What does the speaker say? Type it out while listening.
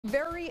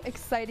Very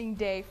exciting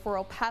day for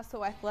El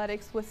Paso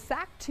Athletics, with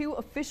SAC II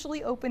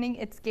officially opening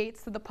its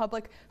gates to the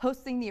public,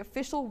 hosting the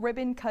official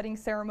ribbon cutting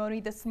ceremony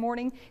this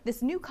morning.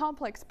 This new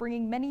complex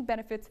bringing many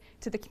benefits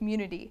to the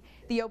community.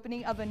 The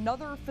opening of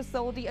another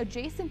facility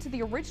adjacent to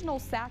the original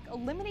SAC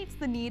eliminates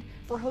the need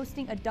for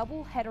hosting a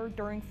double header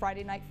during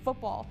Friday night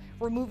football.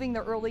 Removing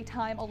the early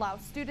time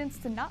allows students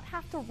to not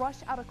have to rush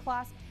out of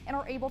class and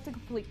are able to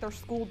complete their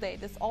school day.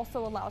 This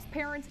also allows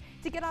parents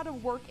to get out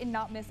of work and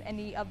not miss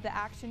any of the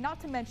action, not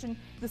to mention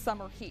the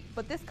summer heat.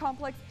 But this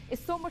complex is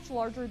so much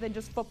larger than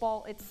just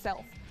football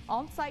itself.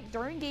 On site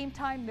during game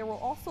time, there will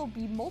also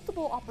be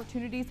multiple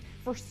opportunities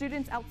for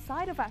students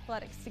outside of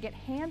athletics to get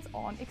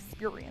hands-on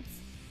experience.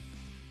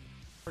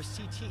 Our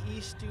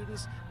CTE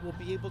students will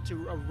be able to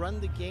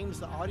run the games,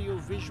 the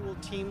audio-visual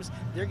teams,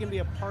 they're going to be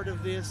a part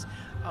of this.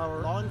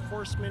 Our law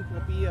enforcement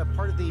will be a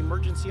part of the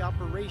emergency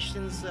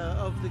operations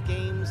of the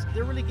games.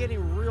 They're really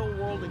getting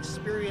real-world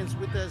experience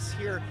with us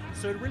here,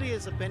 so it really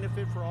is a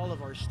benefit for all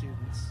of our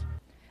students.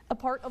 A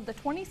part of the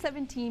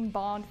 2017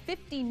 bond,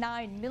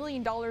 $59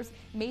 million,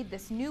 made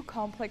this new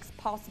complex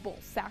possible.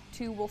 SAC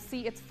II will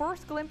see its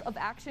first glimpse of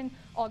action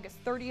August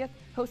 30th,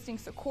 hosting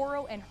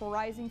Socorro and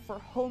Horizon for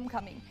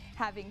homecoming.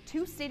 Having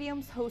two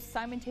stadiums host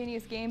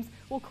simultaneous games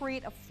will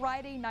create a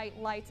Friday night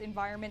lights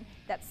environment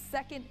that's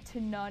second to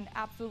none.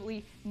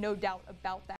 Absolutely no doubt about that.